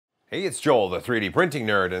Hey, it's Joel, the 3D printing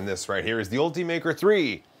nerd, and this right here is the Ultimaker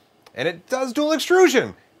 3. And it does dual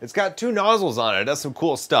extrusion. It's got two nozzles on it. It does some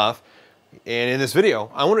cool stuff. And in this video,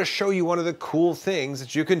 I want to show you one of the cool things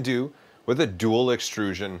that you can do with a dual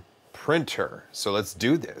extrusion printer. So let's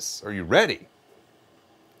do this. Are you ready?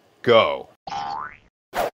 Go.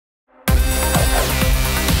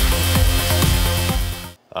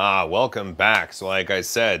 Welcome back. So like I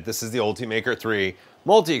said, this is the Ultimaker 3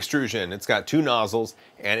 multi-extrusion. It's got two nozzles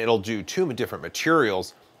and it'll do two different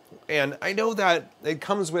materials. And I know that it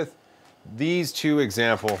comes with these two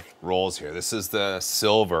example rolls here. This is the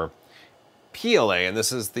silver PLA and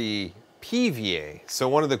this is the PVA. So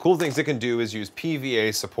one of the cool things it can do is use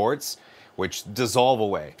PVA supports, which dissolve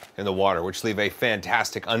away in the water, which leave a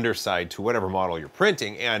fantastic underside to whatever model you're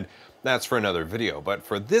printing. And that's for another video. But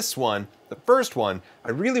for this one, the first one, I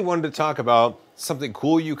really wanted to talk about something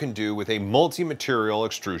cool you can do with a multi-material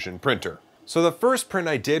extrusion printer. So the first print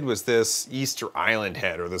I did was this Easter Island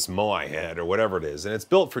head or this Moai head or whatever it is. And it's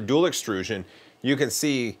built for dual extrusion. You can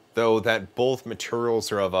see though that both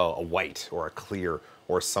materials are of a white or a clear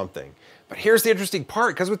or something. But here's the interesting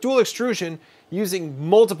part, because with dual extrusion, using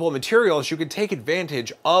multiple materials, you can take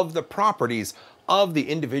advantage of the properties of the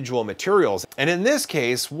individual materials. And in this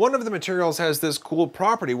case, one of the materials has this cool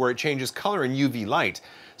property where it changes color in UV light.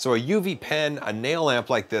 So a UV pen, a nail lamp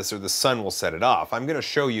like this, or the sun will set it off. I'm gonna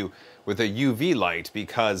show you with a UV light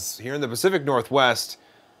because here in the Pacific Northwest,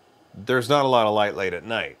 there's not a lot of light late at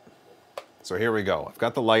night. So here we go. I've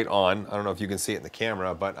got the light on. I don't know if you can see it in the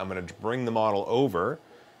camera, but I'm gonna bring the model over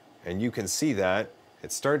and you can see that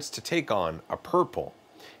it starts to take on a purple.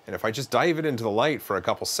 And if I just dive it into the light for a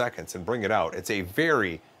couple seconds and bring it out, it's a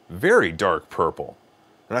very, very dark purple.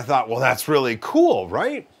 And I thought, well, that's really cool,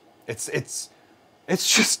 right? It's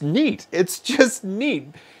just neat. It's just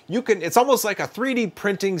neat. It's almost like a 3D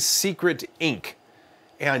printing secret ink.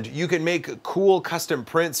 And you can make cool custom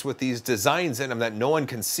prints with these designs in them that no one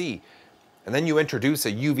can see. And then you introduce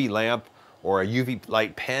a UV lamp or a UV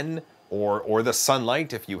light pen or the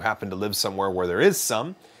sunlight if you happen to live somewhere where there is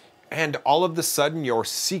some. And all of a sudden your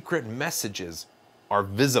secret messages are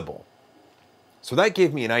visible. So that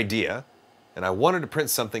gave me an idea and I wanted to print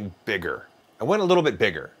something bigger. I went a little bit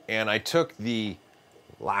bigger and I took the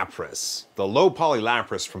Lapras, the low poly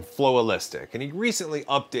Lapras from Flowalistic, and he recently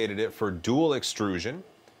updated it for dual extrusion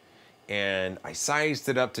and I sized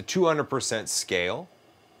it up to 200% scale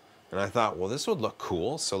and I thought, well, this would look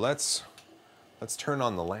cool. So let's turn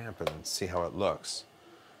on the lamp and see how it looks.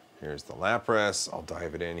 Here's the Lapras. I'll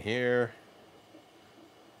dive it in here.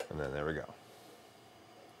 And then there we go.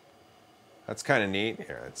 That's kind of neat.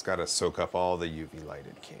 Here, it's got to soak up all the UV light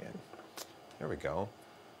it can. There we go.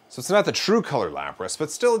 So it's not the true color Lapras,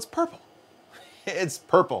 but still it's purple. It's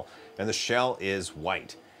purple. And the shell is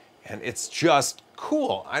white. And it's just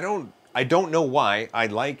cool. I don't know why I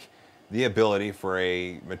like the ability for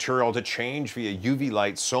a material to change via UV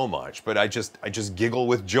light so much, but I just giggle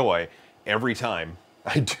with joy every time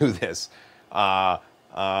I do this, and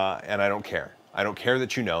I don't care. I don't care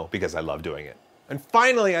that you know because I love doing it. And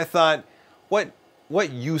finally, I thought,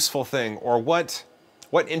 what useful thing or what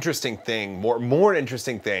interesting thing, more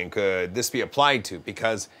interesting thing could this be applied to?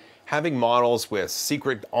 Because having models with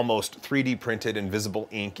secret, almost 3D printed invisible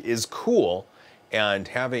ink is cool, and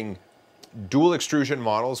having dual extrusion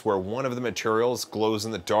models where one of the materials glows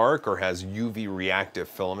in the dark or has UV reactive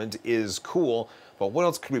filament is cool. But what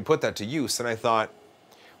else could we put that to use? And I thought,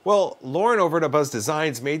 well, Lauren over at Buzz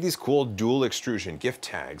Designs made these cool dual extrusion gift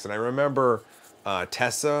tags. And I remember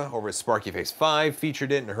Tessa over at Sparky Face 5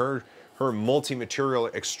 featured it in her multi-material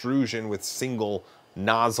extrusion with single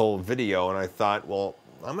nozzle video. And I thought, well,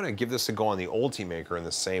 I'm gonna give this a go on the Ultimaker in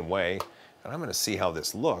the same way. And I'm gonna see how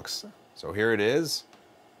this looks. So here it is.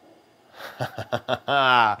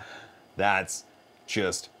 That's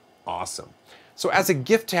just awesome. So as a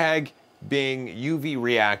gift tag, being UV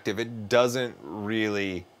reactive, it doesn't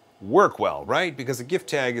really work well, right? Because a gift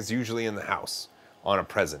tag is usually in the house on a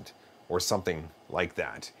present or something like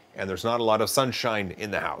that. And there's not a lot of sunshine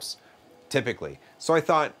in the house, typically. So I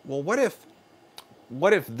thought, well, what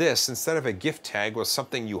if this, instead of a gift tag, was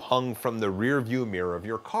something you hung from the rear view mirror of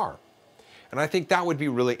your car? And I think that would be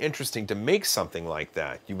really interesting to make something like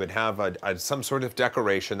that. You would have some sort of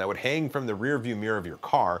decoration that would hang from the rear view mirror of your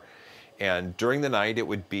car. And during the night it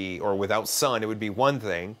would be, or without sun, it would be one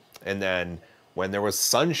thing. And then when there was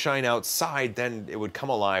sunshine outside, then it would come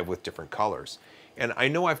alive with different colors. And I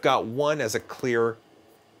know I've got one as a clear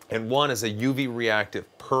and one as a UV reactive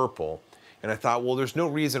purple. And I thought, well, there's no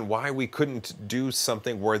reason why we couldn't do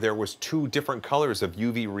something where there was two different colors of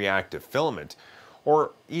UV reactive filament.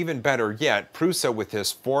 Or even better yet, Prusa with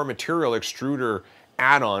this 4-material extruder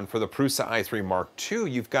add-on for the Prusa i3 Mark II,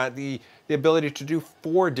 you've got the ability to do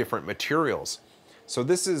 4 different materials. So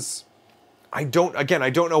this is, I don't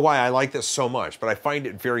know why I like this so much, but I find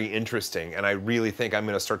it very interesting, and I really think I'm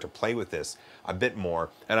going to start to play with this a bit more,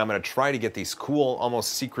 and I'm going to try to get these cool,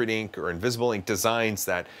 almost secret ink or invisible ink designs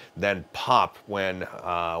that then pop when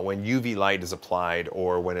UV light is applied,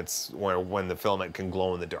 or when the filament can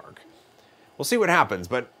glow in the dark. We'll see what happens,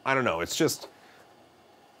 but I don't know. It's just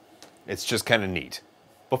kind of neat.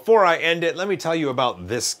 Before I end it, let me tell you about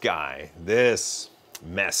this guy, this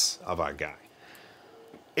mess of a guy.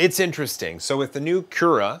 It's interesting. So with the new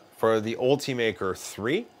Cura for the Ultimaker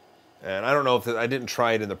 3, and I don't know if I didn't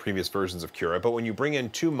try it in the previous versions of Cura, but when you bring in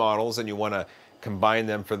 2 models and you want to combine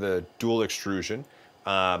them for the dual extrusion,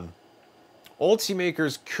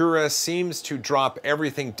 Ultimaker's Cura seems to drop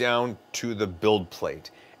everything down to the build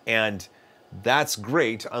plate. And that's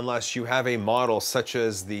great unless you have a model such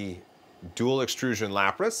as the dual extrusion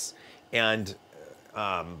Lapras, and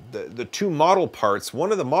the 2 model parts,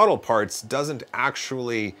 one of the model parts doesn't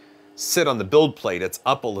actually sit on the build plate, it's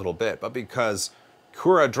up a little bit, but because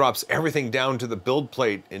Cura drops everything down to the build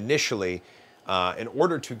plate initially, in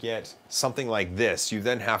order to get something like this, you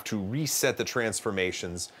then have to reset the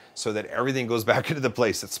transformations so that everything goes back into the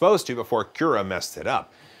place it's supposed to before Cura messed it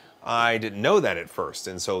up. I didn't know that at first,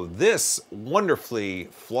 and so this wonderfully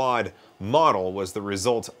flawed model was the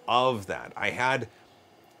result of that. I had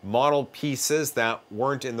model pieces that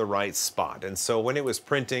weren't in the right spot, and so when it was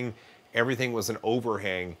printing, everything was an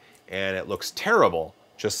overhang, and it looks terrible,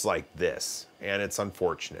 just like this, and it's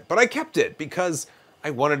unfortunate. But I kept it because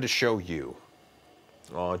I wanted to show you.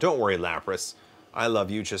 Oh, don't worry, Lapras. I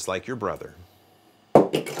love you just like your brother.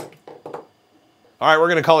 All right, we're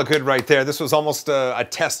gonna call it good right there. This was almost a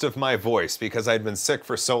test of my voice because I'd been sick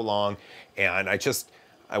for so long, and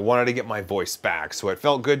I wanted to get my voice back. So it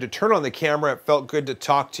felt good to turn on the camera. It felt good to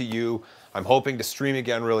talk to you. I'm hoping to stream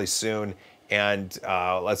again really soon, and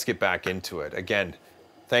let's get back into it. Again,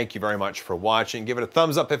 thank you very much for watching. Give it a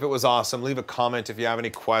thumbs up if it was awesome. Leave a comment if you have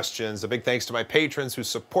any questions. A big thanks to my patrons who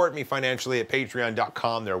support me financially at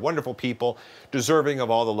patreon.com. They're wonderful people, deserving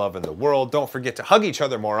of all the love in the world. Don't forget to hug each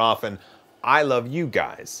other more often. I love you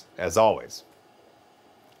guys, as always.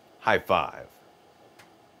 High five.